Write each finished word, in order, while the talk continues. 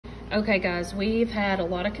Okay guys, we've had a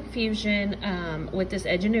lot of confusion with this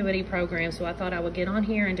Edgenuity program, so I thought I would get on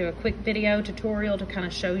here and do a quick video tutorial to kind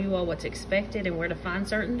of show you all what's expected and where to find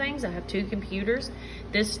certain things. I have two computers.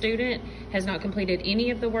 This student has not completed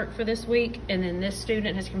any of the work for this week, and then this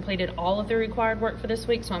student has completed all of the required work for this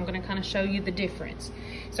week, so I'm going to kind of show you the difference.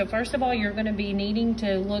 So first of all, you're going to be needing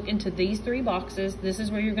to look into these three boxes. This is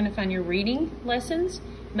where you're going to find your reading lessons,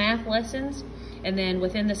 math lessons, and then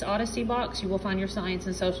within this Odyssey box, you will find your science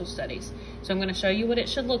and social studies. So I'm going to show you what it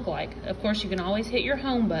should look like. Of course, you can always hit your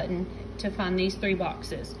home button to find these three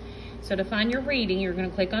boxes. So to find your reading, you're going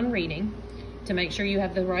to click on reading to make sure you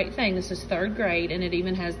have the right thing. This is third grade, and it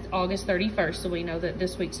even has August 31st, so we know that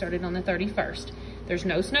this week started on the 31st. There's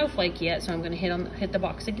no snowflake yet, so I'm going to hit the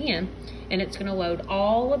box again, and it's going to load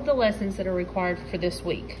all of the lessons that are required for this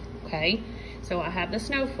week, okay? So I have the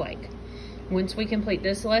snowflake. Once we complete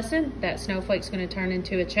this lesson, that snowflake's going to turn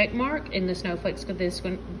into a check mark, and the snowflake's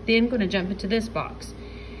then going to jump into this box.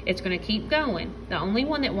 It's going to keep going. The only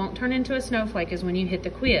one that won't turn into a snowflake is when you hit the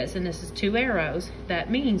quiz, and this is 2 arrows.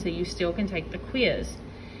 That means that you still can take the quiz.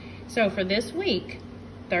 So for this week,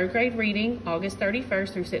 third grade reading, August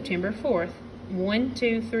 31st through September 4th, 1,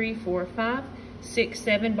 2, 3, 4, 5, 6,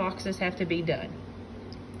 7 boxes have to be done.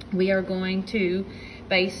 We are going to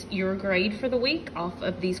base your grade for the week off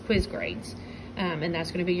of these quiz grades. And that's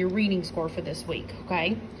going to be your reading score for this week,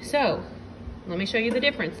 okay? So, let me show you the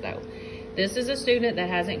difference though. This is a student that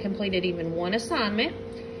hasn't completed even one assignment.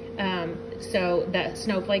 So that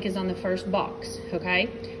snowflake is on the first box, okay?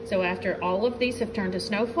 So after all of these have turned to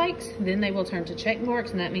snowflakes, then they will turn to check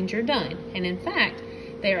marks, and that means you're done. And in fact,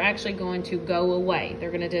 they are actually going to go away.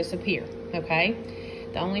 They're going to disappear, okay?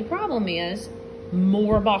 The only problem is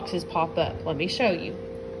more boxes pop up. Let me show you.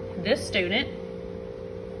 This student,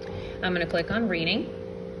 I'm going to click on reading.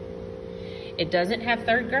 It doesn't have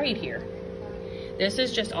third grade here. This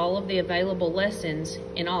is just all of the available lessons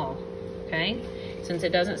in all, okay? Since it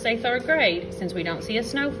doesn't say third grade, since we don't see a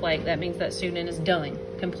snowflake, that means that student is done,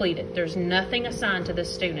 completed. There's nothing assigned to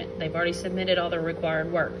this student. They've already submitted all their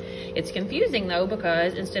required work. It's confusing though,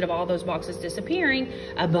 because instead of all those boxes disappearing,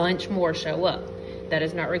 a bunch more show up. That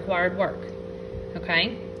is not required work,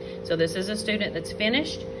 okay? So this is a student that's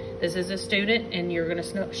finished. This is a student, and you're gonna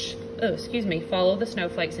follow the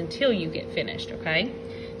snowflakes until you get finished, okay?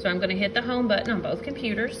 So I'm gonna hit the home button on both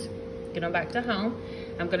computers, get them back to home.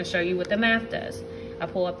 I'm gonna show you what the math does. I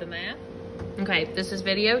pull up the math. Okay, this is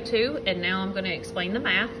video 2, and now I'm gonna explain the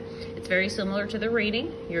math. It's very similar to the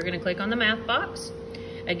reading. You're gonna click on the math box.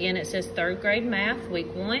 Again, it says third grade math,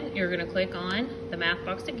 week 1. You're gonna click on the math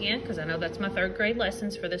box again, because I know that's my third grade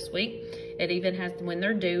lessons for this week. It even has when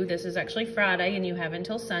they're due. This is actually Friday, and you have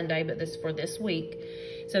until Sunday, but this is for this week.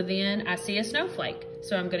 So then I see a snowflake.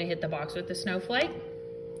 So I'm gonna hit the box with the snowflake.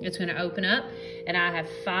 It's gonna open up, and I have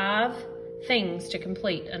 5 things to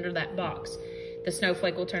complete under that box. The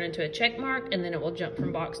snowflake will turn into a check mark, and then it will jump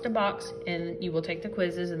from box to box, and you will take the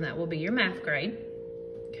quizzes, and that will be your math grade,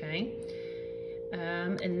 okay?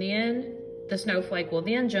 And then the snowflake will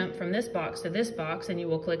then jump from this box to this box, and you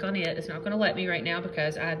will click on it. It's not going to let me right now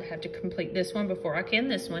because I have to complete this one before I can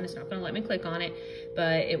this one. It's not going to let me click on it,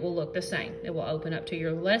 but it will look the same. It will open up to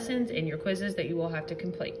your lessons and your quizzes that you will have to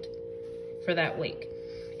complete for that week.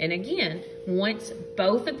 And again, once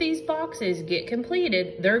both of these boxes get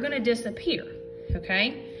completed, they're going to disappear,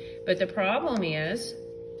 okay? But the problem is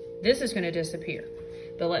this is going to disappear.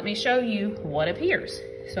 But let me show you what appears.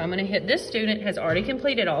 So I'm going to hit this student has already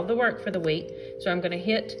completed all the work for the week. So I'm going to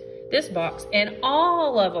hit this box, and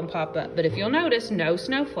all of them pop up. But if you'll notice, no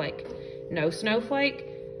snowflake. No snowflake,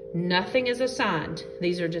 nothing is assigned.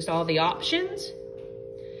 These are just all the options.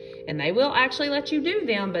 And they will actually let you do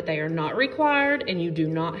them, but they are not required, and you do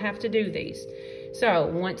not have to do these. So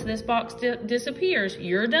once this box disappears,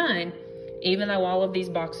 you're done, even though all of these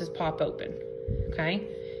boxes pop open, okay?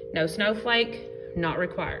 No snowflake, not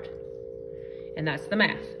required. And that's the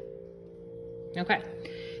math. Okay,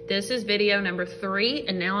 this is video number 3,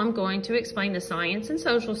 and now I'm going to explain the science and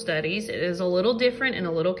social studies. It is a little different and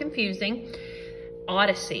a little confusing.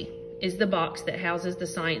 Odyssey is the box that houses the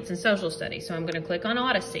science and social studies. So I'm going to click on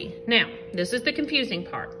Odyssey. Now, this is the confusing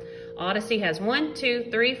part. Odyssey has 1, 2,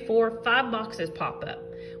 3, 4, 5 boxes pop up.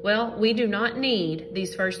 Well, we do not need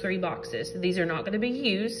these first 3 boxes. These are not going to be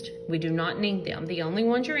used. We do not need them. The only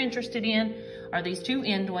ones you're interested in are these 2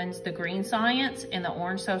 end ones, the green science and the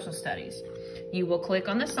orange social studies. You will click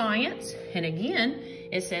on the science, and again,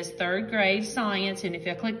 it says third grade science, and if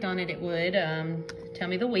I clicked on it, it would tell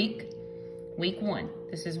me the week. Week 1.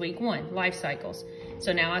 This is week 1, life cycles.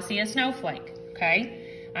 So now I see a snowflake,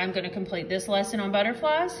 okay? I'm going to complete this lesson on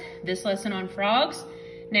butterflies, this lesson on frogs,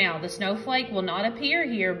 Now, the snowflake will not appear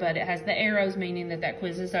here, but it has the arrows meaning that that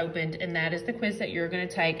quiz is opened, and that is the quiz that you're going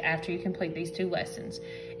to take after you complete these 2 lessons.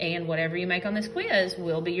 And whatever you make on this quiz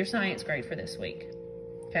will be your science grade for this week.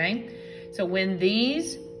 Okay? So when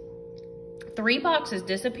these 3 boxes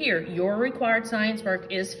disappear, your required science work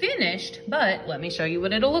is finished, but let me show you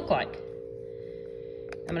what it'll look like.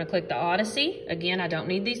 I'm going to click the Odyssey. Again, I don't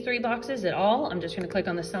need these 3 boxes at all. I'm just going to click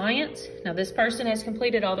on the science. Now, this person has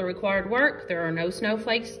completed all the required work. There are no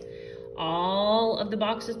snowflakes. All of the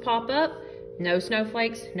boxes pop up. No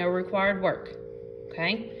snowflakes, no required work.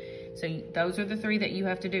 Okay? So those are the 3 that you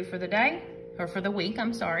have to do for the day, or for the week,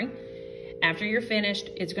 I'm sorry. After you're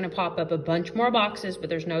finished, it's going to pop up a bunch more boxes, but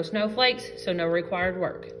there's no snowflakes, so no required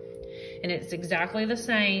work. And it's exactly the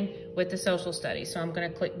same with the social studies. So I'm going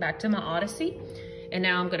to click back to my Odyssey. And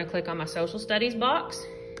now I'm going to click on my social studies box.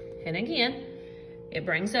 And again, it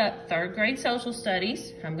brings up 3rd grade social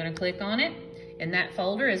studies. I'm going to click on it. And that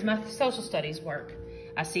folder is my social studies work.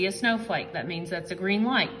 I see a snowflake. That means that's a green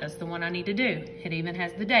light. That's the one I need to do. It even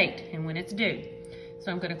has the date and when it's due. So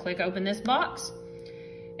I'm going to click open this box.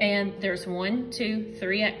 And there's 1, 2,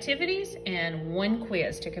 3 activities and 1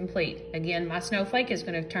 quiz to complete. Again, my snowflake is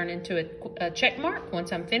going to turn into a check mark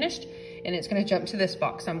once I'm finished, and it's going to jump to this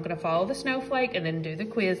box. So I'm going to follow the snowflake and then do the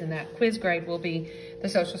quiz, and that quiz grade will be the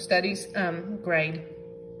social studies grade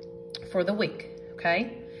for the week,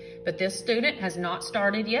 okay? But this student has not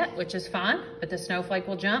started yet, which is fine, but the snowflake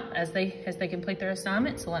will jump as they complete their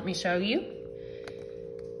assignment. So let me show you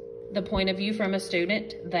the point of view from a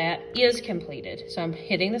student that is completed. So I'm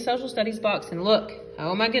hitting the social studies box and look,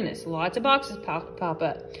 oh my goodness, lots of boxes pop up.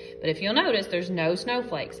 But if you'll notice, there's no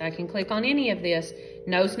snowflakes. I can click on any of this,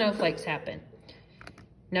 no snowflakes happen.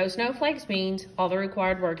 No snowflakes means all the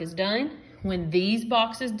required work is done. When these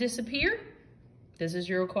boxes disappear, this is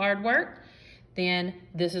your required work, then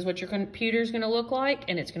this is what your computer is going to look like,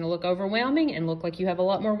 and it's going to look overwhelming and look like you have a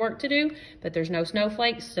lot more work to do, but there's no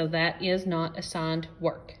snowflakes, so that is not assigned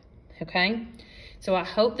work. Okay, so I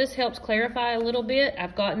hope this helps clarify a little bit.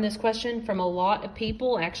 I've gotten this question from a lot of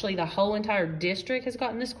people. Actually, the whole entire district has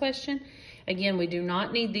gotten this question. Again, we do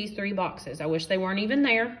not need these 3 boxes. I wish they weren't even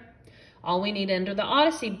there. All we need under the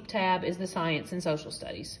Odyssey tab is the science and social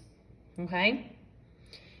studies. Okay,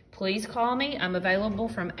 please call me. I'm available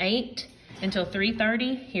from 8 until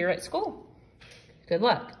 3:30 here at school. Good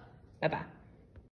luck. Bye-bye.